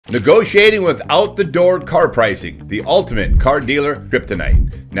Negotiating with out-the-door car pricing, the ultimate car dealer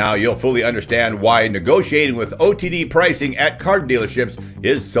kryptonite. Now you'll fully understand why negotiating with OTD pricing at car dealerships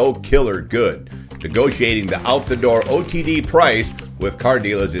is so killer good. Negotiating the out-the-door OTD price with car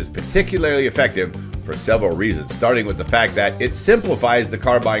dealers is particularly effective for several reasons, starting with the fact that it simplifies the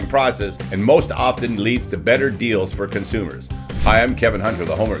car buying process and most often leads to better deals for consumers. Hi, I'm Kevin Hunter,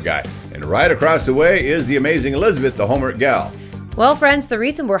 the Homework Guy, and right across the way is the amazing Elizabeth, the Homework Gal. Well, friends, the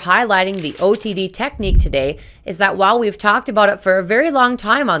reason we're highlighting the OTD technique today is that while we've talked about it for a very long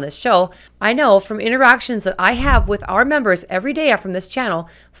time on this show, I know from interactions that I have with our members every day from this channel,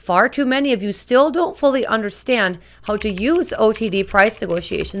 far too many of you still don't fully understand how to use OTD price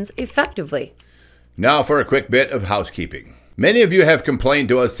negotiations effectively. Now for a quick bit of housekeeping. Many of you have complained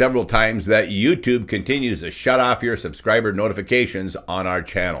to us several times that YouTube continues to shut off your subscriber notifications on our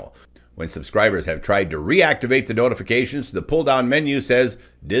channel. When subscribers have tried to reactivate the notifications, the pull-down menu says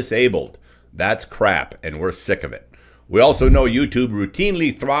disabled. That's crap, and we're sick of it. We also know YouTube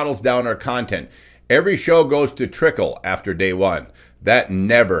routinely throttles down our content. Every show goes to trickle after day one. That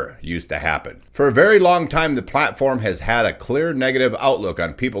never used to happen. For a very long time, the platform has had a clear negative outlook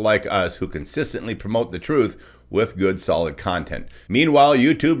on people like us who consistently promote the truth with good, solid content. Meanwhile,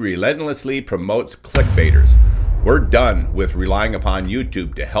 YouTube relentlessly promotes clickbaiters. We're done with relying upon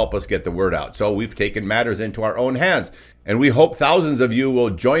YouTube to help us get the word out, so we've taken matters into our own hands, and we hope thousands of you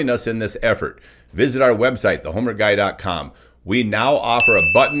will join us in this effort. Visit our website, thehomeworkguy.com. We now offer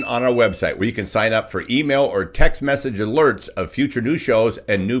a button on our website where you can sign up for email or text message alerts of future new shows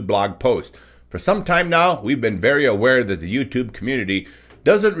and new blog posts. For some time now, we've been very aware that the YouTube community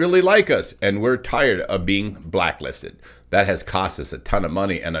doesn't really like us, and we're tired of being blacklisted. That has cost us a ton of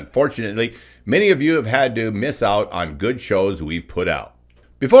money, and unfortunately, many of you have had to miss out on good shows we've put out.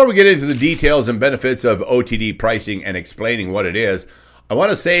 Before we get into the details and benefits of OTD pricing and explaining what it is, I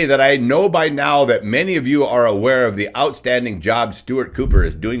want to say that I know by now that many of you are aware of the outstanding job Stuart Cooper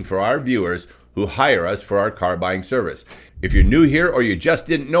is doing for our viewers who hire us for our car buying service. If you're new here or you just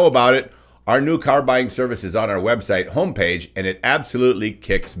didn't know about it, our new car buying service is on our website homepage, and it absolutely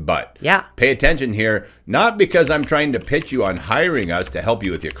kicks butt. Yeah. Pay attention here, not because I'm trying to pitch you on hiring us to help you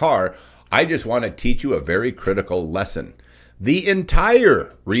with your car. I just want to teach you a very critical lesson. The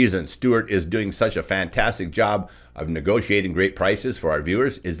entire reason Stuart is doing such a fantastic job of negotiating great prices for our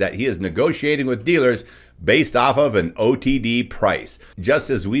viewers is that he is negotiating with dealers based off of an OTD price,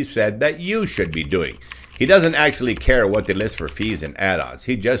 just as we've said that you should be doing. He doesn't actually care what they list for fees and add-ons.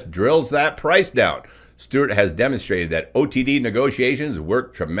 He just drills that price down. Stuart has demonstrated that OTD negotiations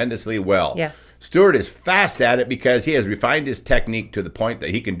work tremendously well. Yes. Stuart is fast at it because he has refined his technique to the point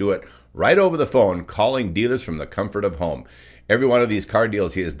that he can do it right over the phone, calling dealers from the comfort of home. Every one of these car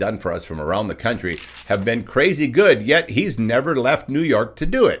deals he has done for us from around the country have been crazy good, yet he's never left New York to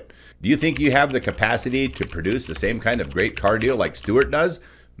do it. Do you think you have the capacity to produce the same kind of great car deal like Stuart does?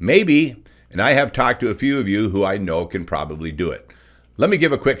 Maybe. And I have talked to a few of you who I know can probably do it. Let me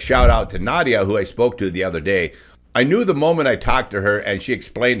give a quick shout out to Nadia, who I spoke to the other day. I knew the moment I talked to her and she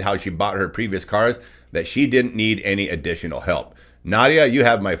explained how she bought her previous cars that she didn't need any additional help. Nadia, you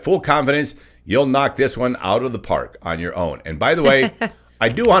have my full confidence. You'll knock this one out of the park on your own. And by the way, I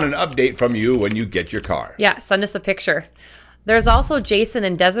do want an update from you when you get your car. Yeah, send us a picture. There's also Jason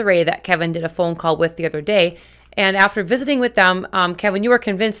and Desiree that Kevin did a phone call with the other day. And after visiting with them, Kevin, you were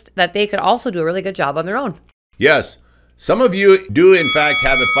convinced that they could also do a really good job on their own. Yes. Some of you do, in fact,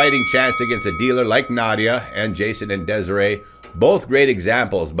 have a fighting chance against a dealer like Nadia and Jason and Desiree. Both great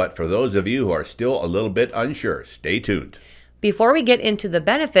examples, but for those of you who are still a little bit unsure, stay tuned. Before we get into the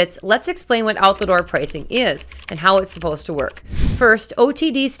benefits, let's explain what out-the-door pricing is and how it's supposed to work. First,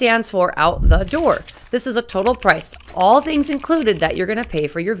 OTD stands for out the door. This is a total price, all things included that you're going to pay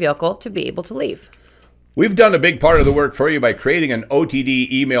for your vehicle to be able to leave. We've done a big part of the work for you by creating an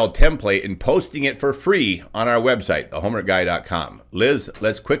OTD email template and posting it for free on our website, thehomeworkguy.com. Liz,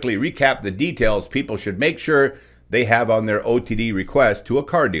 let's quickly recap the details people should make sure they have on their OTD request to a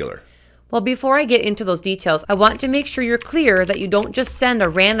car dealer. Well, before I get into those details, I want to make sure you're clear that you don't just send a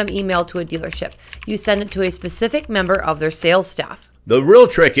random email to a dealership. You send it to a specific member of their sales staff. The real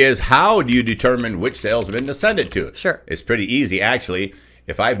trick is, how do you determine which salesman to send it to? Sure. It's pretty easy, actually.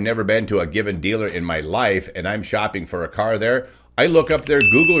 If I've never been to a given dealer in my life and I'm shopping for a car there, I look up their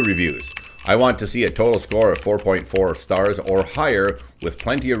Google reviews. I want to see a total score of 4.4 stars or higher with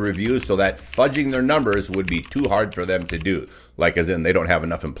plenty of reviews so that fudging their numbers would be too hard for them to do. Like as in they don't have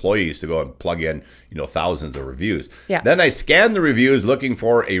enough employees to go and plug in, thousands of reviews. Yeah. Then I scan the reviews looking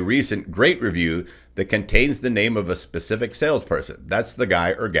for a recent great review that contains the name of a specific salesperson. That's the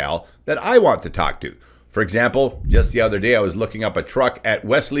guy or gal that I want to talk to. For example, just the other day I was looking up a truck at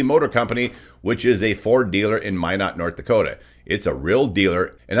Wesley Motor Company, which is a Ford dealer in Minot, North Dakota. It's a real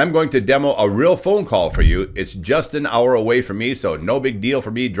dealer, and I'm going to demo a real phone call for you. It's just an hour away from me, so no big deal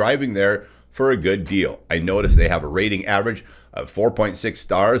for me driving there for a good deal. I noticed they have a rating average of 4.6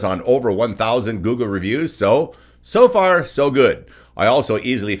 stars on over 1,000 Google reviews, so far, so good. I also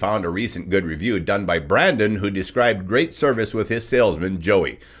easily found a recent good review done by Brandon, who described great service with his salesman,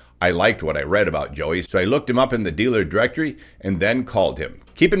 Joey. I liked what I read about Joey, so I looked him up in the dealer directory and then called him.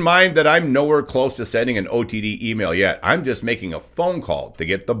 Keep in mind that I'm nowhere close to sending an OTD email yet. I'm just making a phone call to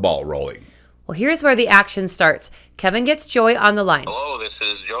get the ball rolling. Well, here's where the action starts. Kevin gets Joey on the line. Hello, this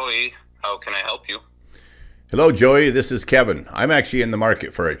is Joey. How can I help you? Hello, Joey. This is Kevin. I'm actually in the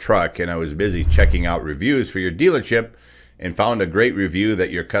market for a truck, and I was busy checking out reviews for your dealership and found a great review that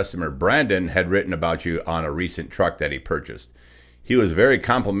your customer Brandon had written about you on a recent truck that he purchased. He was very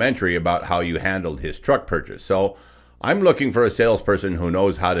complimentary about how you handled his truck purchase. So I'm looking for a salesperson who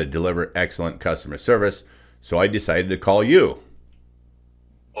knows how to deliver excellent customer service, so I decided to call you.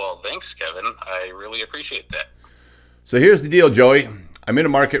 Well, thanks, Kevin. I really appreciate that. So here's the deal, Joey. I'm in the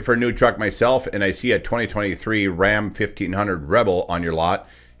market for a new truck myself, and I see a 2023 Ram 1500 Rebel on your lot.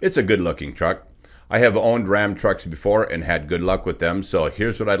 It's a good-looking truck. I have owned Ram trucks before and had good luck with them, so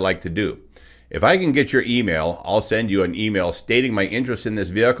here's what I'd like to do. If I can get your email, I'll send you an email stating my interest in this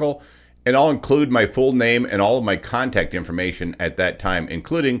vehicle, and I'll include my full name and all of my contact information at that time,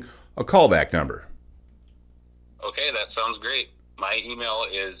 including a callback number. Okay, that sounds great. My email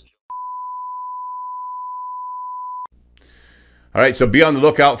is... All right, so be on the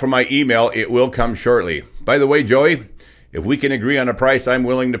lookout for my email. It will come shortly. By the way, Joey, if we can agree on a price I'm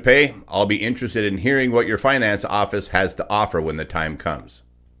willing to pay, I'll be interested in hearing what your finance office has to offer when the time comes.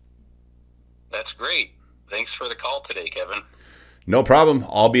 That's great. Thanks for the call today, Kevin. No problem.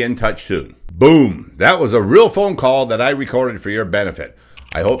 I'll be in touch soon. Boom. That was a real phone call that I recorded for your benefit.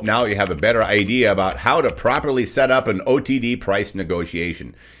 I hope now you have a better idea about how to properly set up an OTD price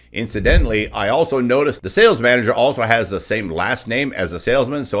negotiation. Incidentally, I also noticed the sales manager also has the same last name as the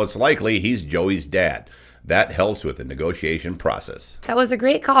salesman, so it's likely he's Joey's dad. That helps with the negotiation process. That was a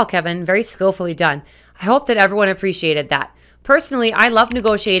great call, Kevin. Very skillfully done. I hope that everyone appreciated that. Personally, I love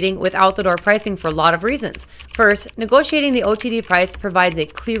negotiating with out-the-door pricing for a lot of reasons. First, negotiating the OTD price provides a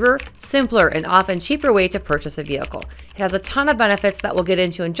clearer, simpler, and often cheaper way to purchase a vehicle. It has a ton of benefits that we'll get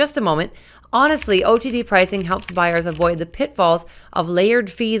into in just a moment. Honestly, OTD pricing helps buyers avoid the pitfalls of layered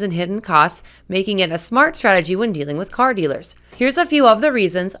fees and hidden costs, making it a smart strategy when dealing with car dealers. Here's a few of the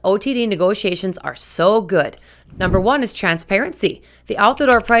reasons OTD negotiations are so good. Number one is transparency. The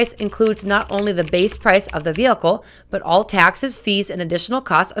out-the-door price includes not only the base price of the vehicle, but all taxes, fees, and additional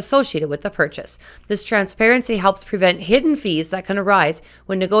costs associated with the purchase. This transparency helps prevent hidden fees that can arise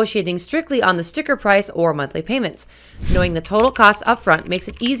when negotiating strictly on the sticker price or monthly payments. Knowing the total cost upfront makes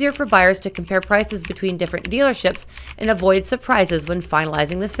it easier for buyers to compare prices between different dealerships and avoid surprises when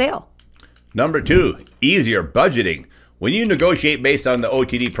finalizing the sale. Number two, easier budgeting. When you negotiate based on the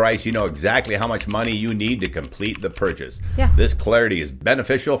OTD price, you know exactly how much money you need to complete the purchase. This clarity is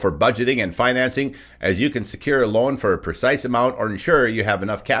beneficial for budgeting and financing, as you can secure a loan for a precise amount or ensure you have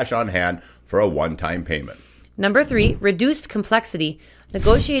enough cash on hand for a one-time payment. Number three, reduced complexity.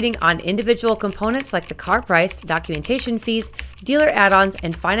 Negotiating on individual components like the car price, documentation fees, dealer add-ons,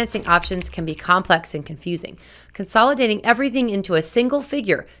 and financing options can be complex and confusing. Consolidating everything into a single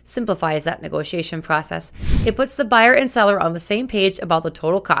figure simplifies that negotiation process. It puts the buyer and seller on the same page about the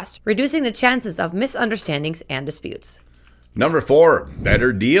total cost, reducing the chances of misunderstandings and disputes. Number four,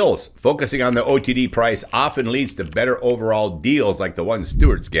 better deals. Focusing on the OTD price often leads to better overall deals like the one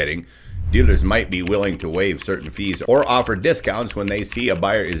Stuart's getting. Dealers might be willing to waive certain fees or offer discounts when they see a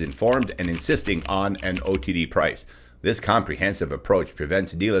buyer is informed and insisting on an OTD price. This comprehensive approach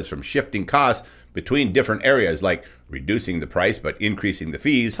prevents dealers from shifting costs between different areas, like reducing the price but increasing the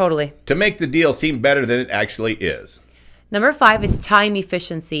fees, to make the deal seem better than it actually is. Number five is time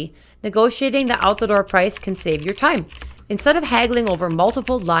efficiency. Negotiating the out-the-door price can save your time. Instead of haggling over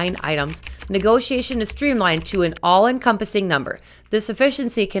multiple line items, negotiation is streamlined to an all-encompassing number. This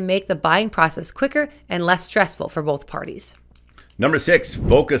efficiency can make the buying process quicker and less stressful for both parties. Number six,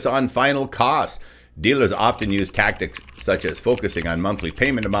 focus on final costs. Dealers often use tactics such as focusing on monthly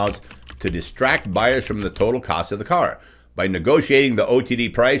payment amounts to distract buyers from the total cost of the car. By negotiating the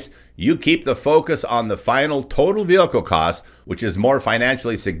OTD price, you keep the focus on the final total vehicle cost, which is more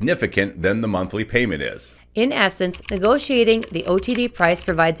financially significant than the monthly payment is. In essence, negotiating the OTD price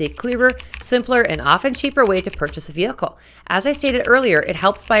provides a clearer, simpler, and often cheaper way to purchase a vehicle. As I stated earlier, it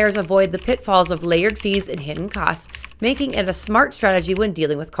helps buyers avoid the pitfalls of layered fees and hidden costs, making it a smart strategy when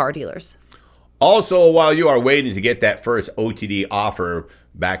dealing with car dealers. Also, while you are waiting to get that first OTD offer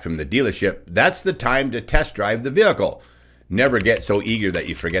back from the dealership, that's the time to test drive the vehicle. Never get so eager that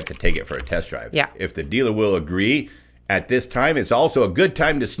you forget to take it for a test drive. Yeah. If the dealer will agree, at this time, it's also a good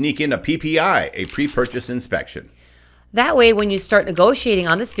time to sneak in a PPI, a pre-purchase inspection. That way, when you start negotiating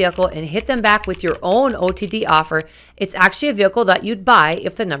on this vehicle and hit them back with your own OTD offer, it's actually a vehicle that you'd buy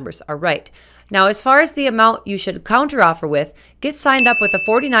if the numbers are right. Now, as far as the amount you should counteroffer with, get signed up with a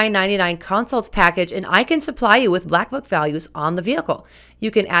 $49.99 consults package and I can supply you with Black Book values on the vehicle.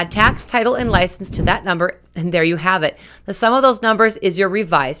 You can add tax, title, and license to that number, and there you have it. The sum of those numbers is your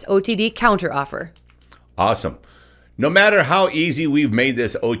revised OTD counteroffer. Awesome. No matter how easy we've made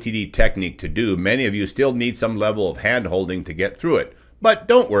this OTD technique to do, many of you still need some level of hand-holding to get through it. But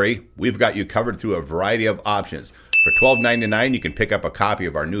don't worry, we've got you covered through a variety of options. For $12.99, you can pick up a copy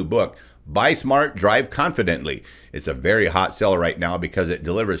of our new book, Buy Smart, Drive Confidently. It's a very hot seller right now because it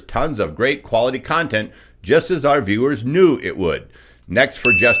delivers tons of great quality content, just as our viewers knew it would. Next,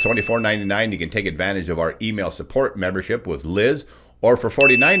 for just $24.99, you can take advantage of our email support membership with Liz, or for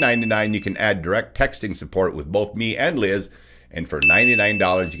 $49.99, you can add direct texting support with both me and Liz. And for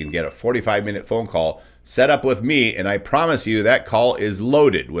 $99, you can get a 45-minute phone call set up with me, and I promise you that call is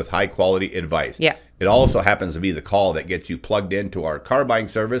loaded with high-quality advice. Yeah. It also happens to be the call that gets you plugged into our car buying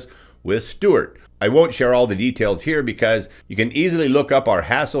service with Stuart. I won't share all the details here because you can easily look up our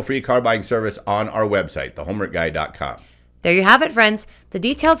hassle-free car buying service on our website, thehomeworkguy.com. There you have it, friends. The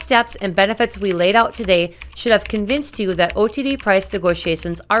detailed steps and benefits we laid out today should have convinced you that OTD price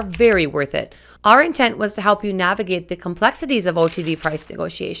negotiations are very worth it. Our intent was to help you navigate the complexities of OTD price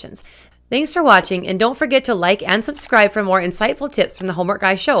negotiations. Thanks for watching, and don't forget to like and subscribe for more insightful tips from the Homework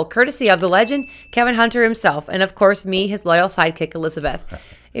Guy Show, courtesy of the legend, Kevin Hunter himself, and of course me, his loyal sidekick, Elizabeth.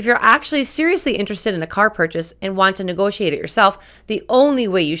 If you're actually seriously interested in a car purchase and want to negotiate it yourself, the only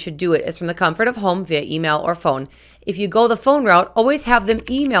way you should do it is from the comfort of home via email or phone. If you go the phone route, always have them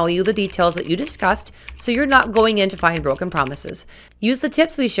email you the details that you discussed so you're not going in to find broken promises. Use the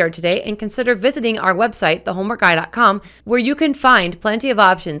tips we shared today and consider visiting our website, thehomeworkguy.com, where you can find plenty of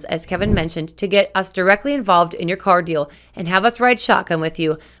options, as Kevin mentioned, to get us directly involved in your car deal and have us ride shotgun with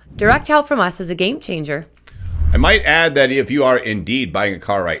you. Direct help from us is a game changer. I might add that if you are indeed buying a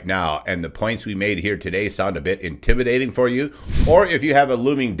car right now and the points we made here today sound a bit intimidating for you, or if you have a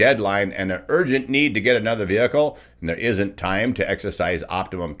looming deadline and an urgent need to get another vehicle and there isn't time to exercise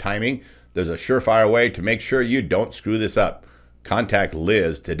optimum timing, there's a surefire way to make sure you don't screw this up. Contact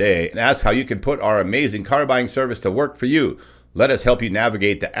Liz today and ask how you can put our amazing car buying service to work for you. Let us help you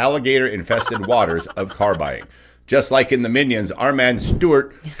navigate the alligator-infested waters of car buying. Just like in the Minions, our man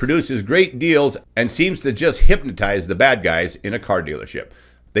Stuart produces great deals and seems to just hypnotize the bad guys in a car dealership.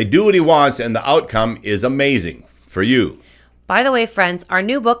 They do what he wants and the outcome is amazing for you. By the way, friends, our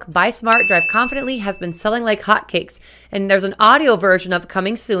new book, Buy Smart, Drive Confidently, has been selling like hotcakes, and there's an audio version of it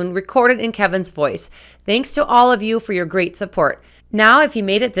coming soon, recorded in Kevin's voice. Thanks to all of you for your great support. Now, if you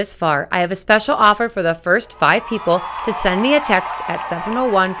made it this far, I have a special offer for the first 5 people to send me a text at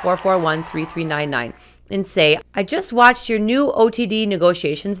 701-441-3399. and say, I just watched your new OTD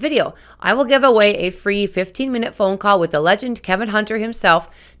Negotiations video. I will give away a free 15-minute phone call with the legend Kevin Hunter himself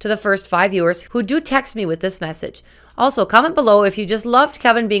to the first 5 viewers who do text me with this message. Also, comment below if you just loved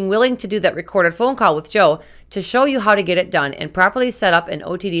Kevin being willing to do that recorded phone call with Joe to show you how to get it done and properly set up an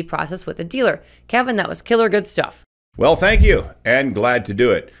OTD process with a dealer. Kevin, that was killer good stuff. Well, thank you, and glad to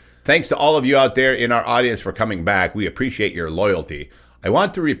do it. Thanks to all of you out there in our audience for coming back. We appreciate your loyalty. I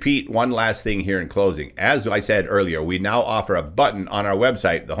want to repeat one last thing here in closing. As I said earlier, we now offer a button on our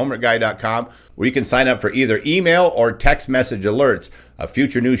website, thehomeworkguy.com, where you can sign up for either email or text message alerts of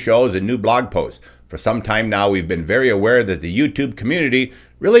future new shows and new blog posts. For some time now, we've been very aware that the YouTube community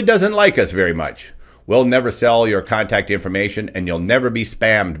really doesn't like us very much. We'll never sell your contact information, and you'll never be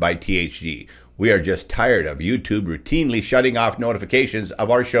spammed by THG. We are just tired of YouTube routinely shutting off notifications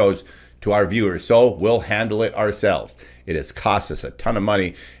of our shows to our viewers, so we'll handle it ourselves. It has cost us a ton of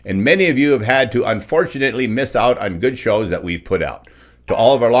money, and many of you have had to unfortunately miss out on good shows that we've put out. To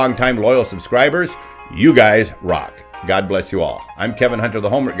all of our longtime loyal subscribers, you guys rock. God bless you all. I'm Kevin Hunter, the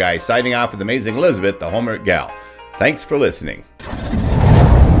Homework Guy, signing off with amazing Elizabeth, the Homework Gal. Thanks for listening.